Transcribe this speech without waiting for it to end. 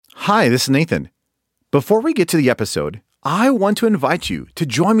Hi, this is Nathan. Before we get to the episode, I want to invite you to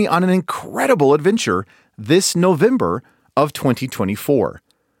join me on an incredible adventure this November of 2024.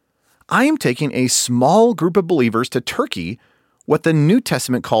 I am taking a small group of believers to Turkey, what the New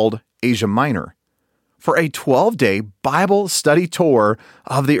Testament called Asia Minor, for a 12-day Bible study tour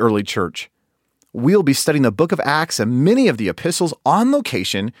of the early church. We'll be studying the book of Acts and many of the epistles on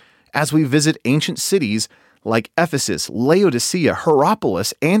location as we visit ancient cities like Ephesus, Laodicea,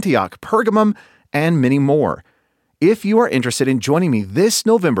 Hierapolis, Antioch, Pergamum, and many more. If you are interested in joining me this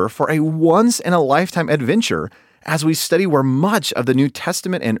November for a once-in-a-lifetime adventure as we study where much of the New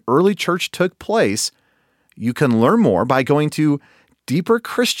Testament and early church took place, you can learn more by going to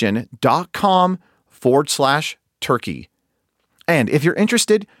deeperchristian.com/Turkey. And if you're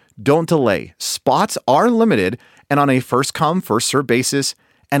interested, don't delay. Spots are limited and on a first-come, first-served basis,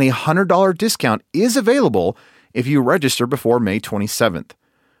 and a $100 discount is available if you register before May 27th.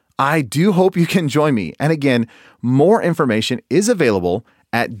 I do hope you can join me. And again, more information is available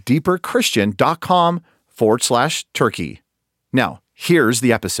at deeperchristian.com/Turkey. Now, here's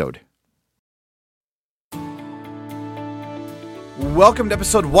the episode. Welcome to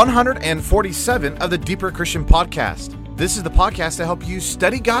episode 147 of the Deeper Christian Podcast. This is the podcast to help you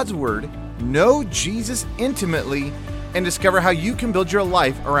study God's Word, know Jesus intimately, and discover how you can build your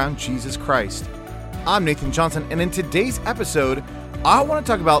life around Jesus Christ. I'm Nathan Johnson, and in today's episode, I want to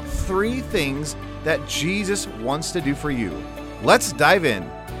talk about 3 things that Jesus wants to do for you. Let's dive in.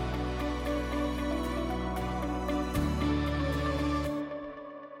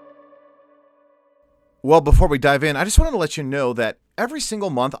 Well, before we dive in, I just wanted to let you know that every single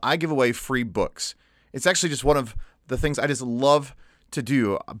month I give away free books. It's actually just one of the things I just love to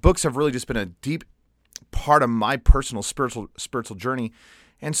do. Books have really just been a deep part of my personal spiritual journey.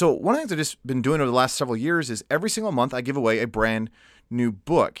 And so one of the things I've just been doing over the last several years is every single month I give away a brand new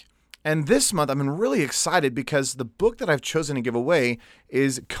book. And this month I've been really excited because the book that I've chosen to give away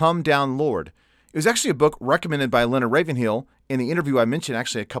is Come Down, Lord. It was actually a book recommended by Leonard Ravenhill in the interview I mentioned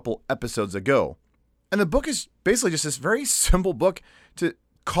actually a couple episodes ago. And the book is basically just this very simple book to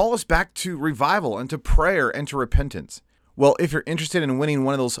call us back to revival and to prayer and to repentance. Well, if you're interested in winning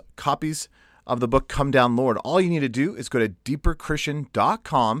one of those copies of the book Come Down, Lord, all you need to do is go to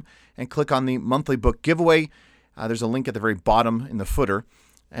deeperchristian.com and click on the monthly book giveaway. There's a link at the very bottom in the footer,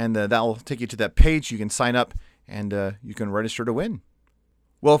 and that will take you to that page. You can sign up, and you can register to win.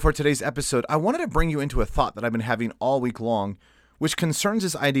 Well, for today's episode, I wanted to bring you into a thought that I've been having all week long, which concerns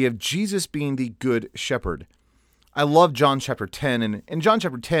this idea of Jesus being the good shepherd. I love John chapter 10, and in John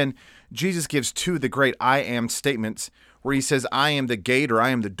chapter 10, Jesus gives 2 of the great I am statements, where he says, I am the gate, or I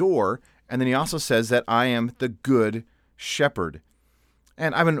am the door, and then he also says that I am the good shepherd.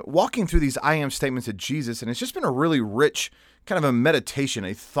 And I've been walking through these I am statements of Jesus, and it's just been a really rich kind of a meditation,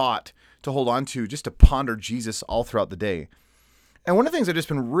 a thought to hold on to, just to ponder Jesus all throughout the day. And one of the things I've just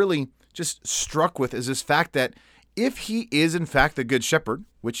been really just struck with is this fact that if he is in fact the good shepherd,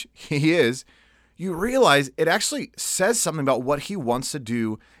 which he is, you realize it actually says something about what he wants to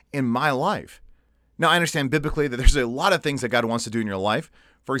do in my life. Now, I understand biblically that there's a lot of things that God wants to do in your life.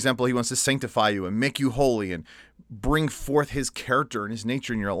 For example, he wants to sanctify you and make you holy and bring forth his character and his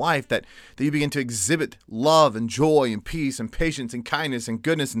nature in your life, that you begin to exhibit love and joy and peace and patience and kindness and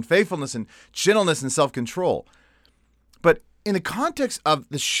goodness and faithfulness and gentleness and self-control. But in the context of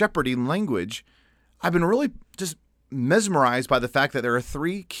the shepherding language, I've been really just mesmerized by the fact that there are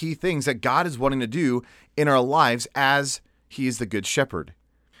 3 key things that God is wanting to do in our lives as he is the good shepherd.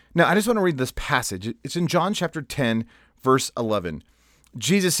 Now, I just want to read this passage. It's in John chapter 10, verse 11.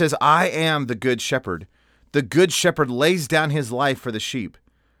 Jesus says, I am the good shepherd. The good shepherd lays down his life for the sheep.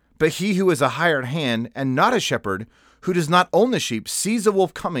 But he who is a hired hand and not a shepherd, who does not own the sheep, sees the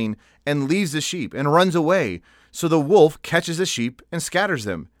wolf coming and leaves the sheep and runs away. So the wolf catches the sheep and scatters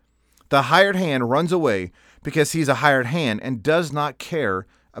them. The hired hand runs away because he's a hired hand and does not care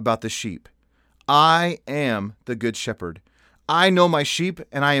about the sheep. I am the good shepherd. I know my sheep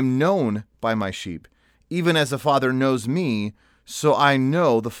and I am known by my sheep. Even as the Father knows me, so I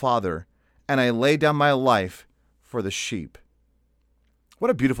know the Father, and I lay down my life for the sheep.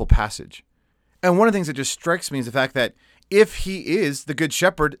 What a beautiful passage. And one of the things that just strikes me is the fact that if he is the good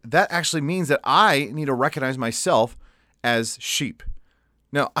shepherd, that actually means that I need to recognize myself as sheep.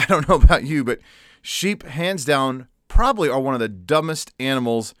 Now, I don't know about you, but sheep, hands down, probably are one of the dumbest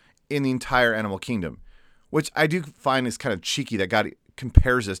animals in the entire animal kingdom, which I do find is kind of cheeky that God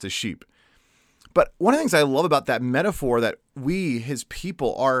compares us to sheep. But one of the things I love about that metaphor that we, his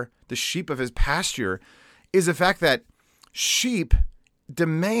people, are the sheep of his pasture is the fact that sheep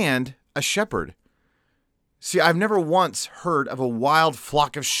demand a shepherd. See, I've never once heard of a wild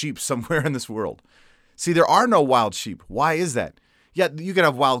flock of sheep somewhere in this world. See, there are no wild sheep. Why is that? Yeah, you could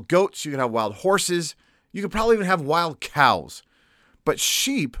have wild goats, you could have wild horses, you could probably even have wild cows. But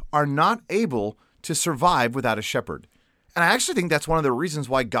sheep are not able to survive without a shepherd. And I actually think that's one of the reasons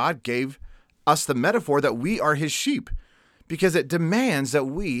why God gave us the metaphor that we are his sheep, because it demands that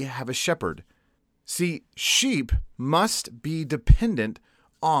we have a shepherd. See, sheep must be dependent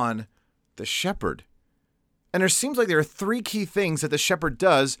on the shepherd. And there seems like there are three key things that the shepherd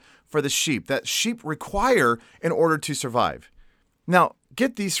does for the sheep, that sheep require in order to survive. Now,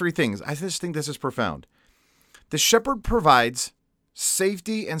 get these three things. I just think this is profound. The shepherd provides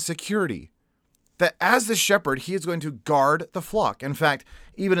safety and security. That as the shepherd, he is going to guard the flock. In fact,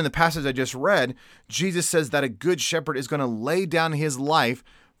 even in the passage I just read, Jesus says that a good shepherd is going to lay down his life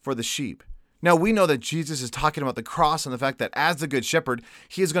for the sheep. Now, we know that Jesus is talking about the cross and the fact that as the good shepherd,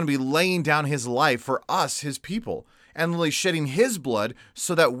 he is going to be laying down his life for us, his people, and really shedding his blood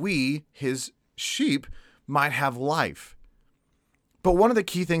so that we, his sheep, might have life. But one of the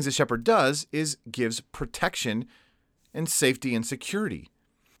key things the shepherd does is gives protection and safety and security.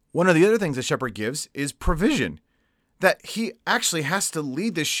 One of the other things the shepherd gives is provision, that he actually has to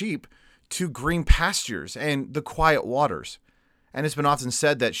lead the sheep to green pastures and the quiet waters. And it's been often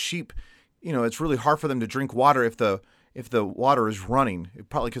said that sheep, it's really hard for them to drink water if the water is running,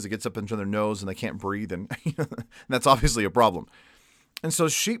 probably because it gets up into their nose and they can't breathe, and that's obviously a problem. And so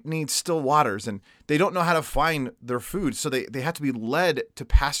sheep need still waters, and they don't know how to find their food, so they have to be led to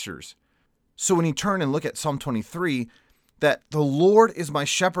pastures. So when you turn and look at Psalm 23, that the Lord is my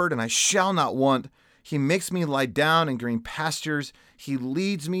shepherd and I shall not want. He makes me lie down in green pastures. He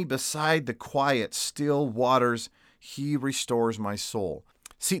leads me beside the quiet, still waters. He restores my soul.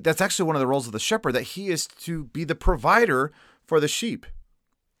 See, that's actually one of the roles of the shepherd, that he is to be the provider for the sheep.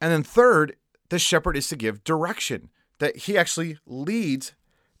 And then third, the shepherd is to give direction, that he actually leads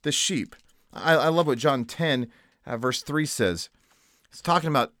the sheep. I love what John 10, verse 3 says. It's talking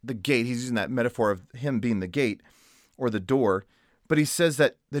about the gate. He's using that metaphor of him being the gate or the door. But he says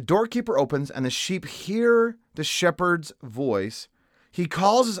that the doorkeeper opens and the sheep hear the shepherd's voice. He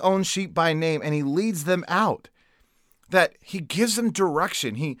calls his own sheep by name and he leads them out. That he gives them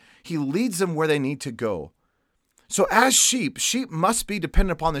direction. He leads them where they need to go. So as sheep must be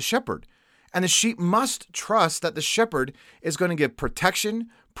dependent upon the shepherd. And the sheep must trust that the shepherd is going to give protection,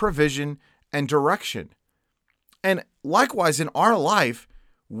 provision, and direction. And likewise, in our life,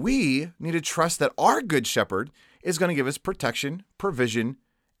 we need to trust that our good shepherd is going to give us protection, provision,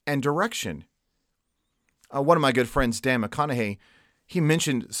 and direction. One of my good friends, Dan McConaughey, he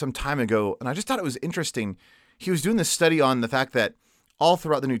mentioned some time ago, and I just thought it was interesting. He was doing this study on the fact that all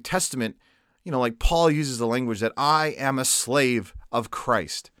throughout the New Testament, like Paul uses the language that I am a slave of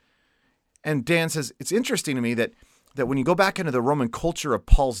Christ. And Dan says, it's interesting to me that when you go back into the Roman culture of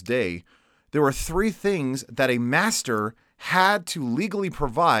Paul's day, there were three things that a master had to legally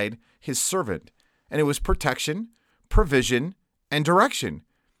provide his servant. And it was protection, provision, and direction.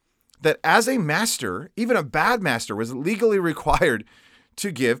 That as a master, even a bad master, was legally required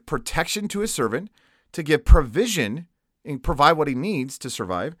to give protection to his servant, to give provision and provide what he needs to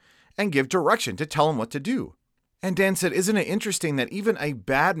survive, and give direction to tell him what to do. And Dan said, isn't it interesting that even a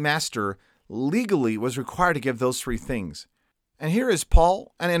bad master legally was required to give those three things? And here is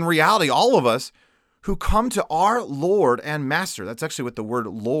Paul, and in reality, all of us who come to our Lord and Master. That's actually what the word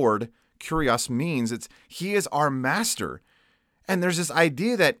Lord, Kyrios, means. He is our master. And there's this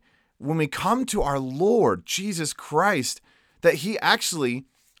idea that when we come to our Lord, Jesus Christ, that he actually,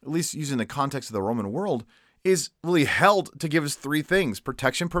 at least using the context of the Roman world, is really held to give us three things: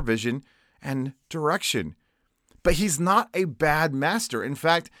 protection, provision, and direction. But he's not a bad master. In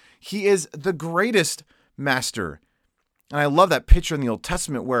fact, he is the greatest master. And I love that picture in the Old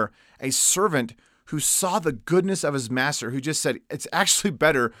Testament where a servant who saw the goodness of his master, who just said, it's actually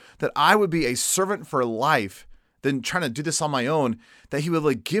better that I would be a servant for life than trying to do this on my own, that he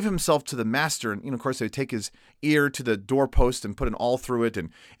would give himself to the master. And, of course, they would take his ear to the doorpost and put an awl through it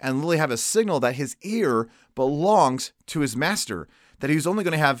and really have a signal that his ear belongs to his master, that he was only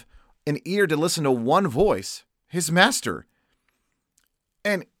going to have an ear to listen to one voice, his master.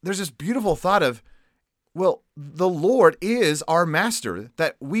 And there's this beautiful thought of, well, the Lord is our master,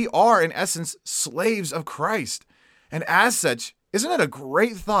 that we are, in essence, slaves of Christ. And as such, isn't it a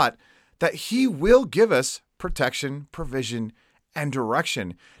great thought that he will give us protection, provision, and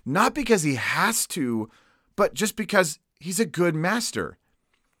direction, not because he has to, but just because he's a good master?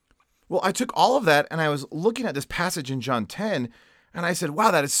 Well, I took all of that and I was looking at this passage in John 10, and I said,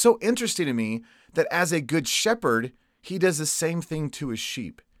 wow, that is so interesting to me that as a good shepherd, he does the same thing to his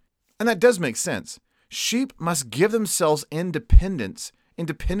sheep. And that does make sense. sheep must give themselves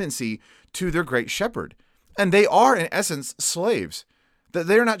independency to their great shepherd. And they are, in essence, slaves. That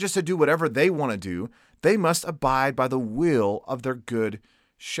they're not just to do whatever they want to do. They must abide by the will of their good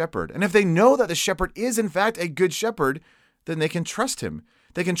shepherd. And if they know that the shepherd is, in fact, a good shepherd, then they can trust him.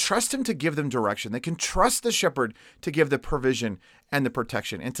 They can trust him to give them direction. They can trust the shepherd to give the provision and the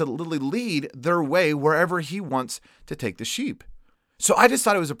protection and to literally lead their way wherever he wants to take the sheep. So I just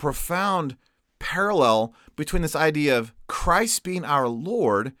thought it was a profound parallel between this idea of Christ being our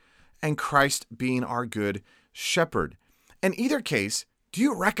Lord and Christ being our good shepherd. In either case, do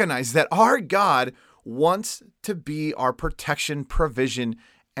you recognize that our God wants to be our protection, provision,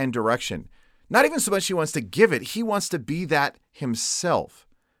 and direction? Not even so much he wants to give it, he wants to be that himself.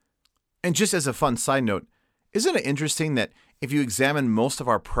 And just as a fun side note, isn't it interesting that if you examine most of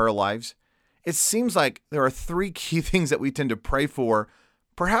our prayer lives, it seems like there are 3 key things that we tend to pray for,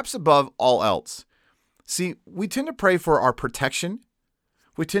 perhaps above all else. See, we tend to pray for our protection,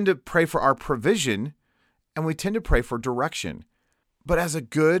 we tend to pray for our provision, and we tend to pray for direction. But as a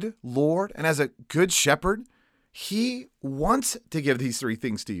good Lord and as a good shepherd, he wants to give these 3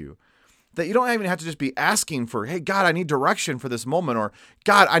 things to you. That you don't even have to just be asking for, hey, God, I need direction for this moment, or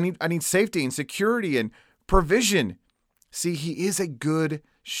God, I need safety and security and provision. See, he is a good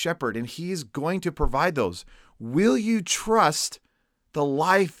shepherd and he is going to provide those. Will you trust the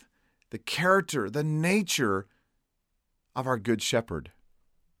life, the character, the nature of our good shepherd?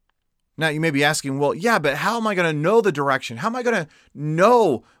 Now, you may be asking, well, yeah, but how am I going to know the direction? How am I going to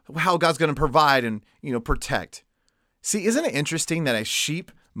know how God's going to provide and, protect? See, isn't it interesting that a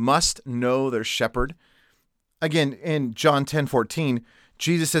sheep must know their shepherd? Again, in John 10:14,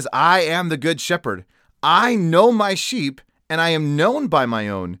 Jesus says, I am the good shepherd. I know my sheep and I am known by my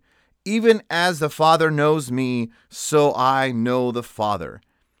own. Even as the Father knows me, so I know the Father.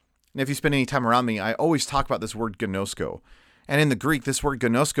 And if you spend any time around me, I always talk about this word gnosko. And in the Greek, this word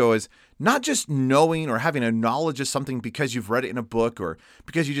gnosko is not just knowing or having a knowledge of something because you've read it in a book or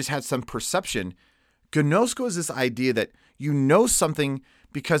because you just had some perception. Gnosko is this idea that you know something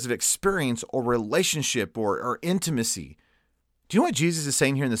because of experience or relationship or intimacy. Do you know what Jesus is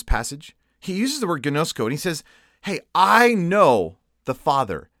saying here in this passage? He uses the word gnosko and he says, hey, I know the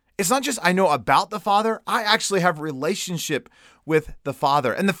Father. It's not just I know about the Father. I actually have relationship with the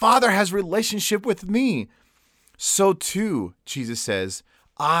Father. And the Father has relationship with me. So too, Jesus says,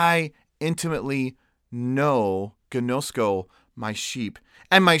 I intimately know, gnosko, my sheep.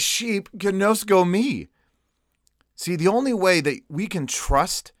 And my sheep gnosko me. See, the only way that we can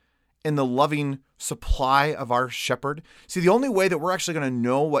trust in the loving supply of our shepherd, the only way that we're actually going to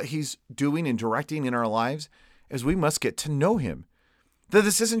know what he's doing and directing in our lives is we must get to know him. That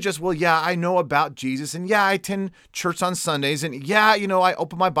this isn't just, well, yeah, I know about Jesus, and yeah, I attend church on Sundays, and yeah, I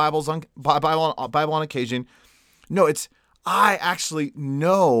open my Bible on occasion. No, it's I actually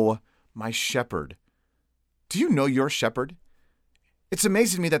know my shepherd. Do you know your shepherd? It's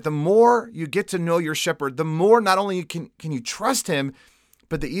amazing to me that the more you get to know your shepherd, the more not only can you trust him,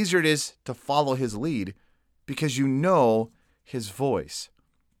 but the easier it is to follow his lead because you know his voice.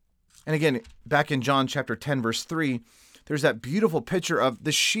 And again, back in John chapter 10, verse 3, there's that beautiful picture of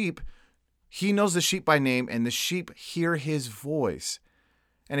the sheep. He knows the sheep by name and the sheep hear his voice.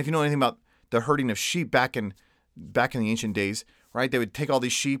 And if you know anything about the herding of sheep back in the ancient days, right? They would take all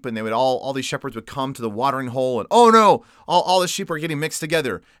these sheep and they would all these shepherds would come to the watering hole and, oh no, all the sheep are getting mixed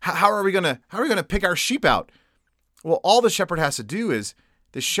together. How are we gonna pick our sheep out? Well, all the shepherd has to do is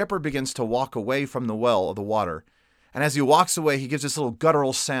the shepherd begins to walk away from the well of the water. And as he walks away, he gives this little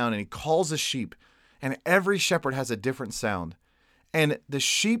guttural sound and he calls the sheep. And every shepherd has a different sound. And the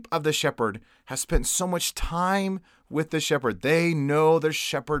sheep of the shepherd have spent so much time with the shepherd. They know the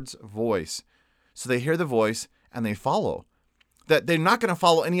shepherd's voice. So they hear the voice and they follow. That they're not going to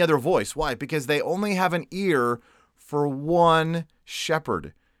follow any other voice. Why? Because they only have an ear for one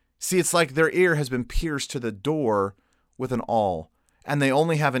shepherd. See, it's like their ear has been pierced to the door with an awl. And they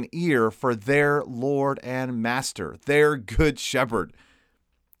only have an ear for their Lord and Master, their good shepherd.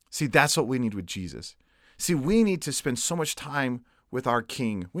 See, that's what we need with Jesus. See, we need to spend so much time with our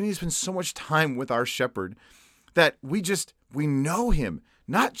King. We need to spend so much time with our shepherd that we know him.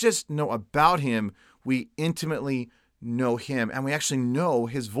 Not just know about him, we intimately know him and we actually know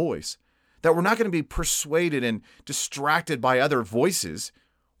his voice. That we're not going to be persuaded and distracted by other voices.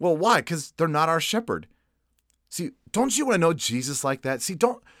 Well, why? Because they're not our shepherd. See, don't you want to know Jesus like that? See,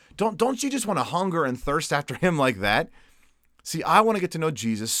 don't you just want to hunger and thirst after him like that? See, I want to get to know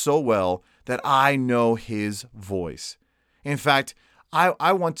Jesus so well that I know his voice. In fact,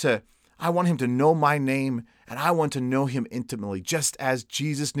 I want him to know my name And I want to know him intimately, just as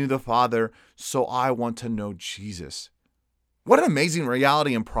Jesus knew the Father, so I want to know Jesus. What an amazing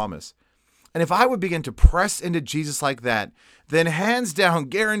reality and promise. And if I would begin to press into Jesus like that, then hands down,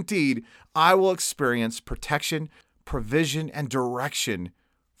 guaranteed, I will experience protection, provision, and direction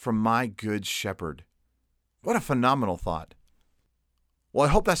from my good shepherd. What a phenomenal thought. Well,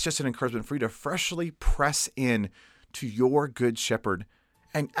 I hope that's just an encouragement for you to freshly press in to your good shepherd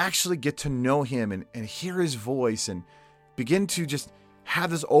and actually get to know him and hear his voice and begin to just have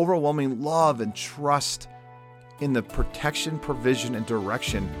this overwhelming love and trust in the protection, provision, and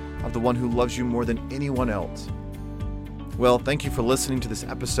direction of the one who loves you more than anyone else. Well, thank you for listening to this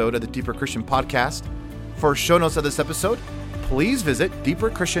episode of the Deeper Christian Podcast. For show notes of this episode, please visit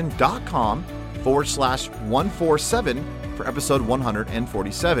deeperchristian.com/147 for episode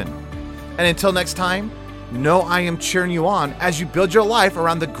 147. And until next time, know I am cheering you on as you build your life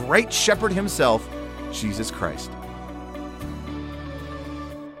around the great shepherd himself, Jesus Christ.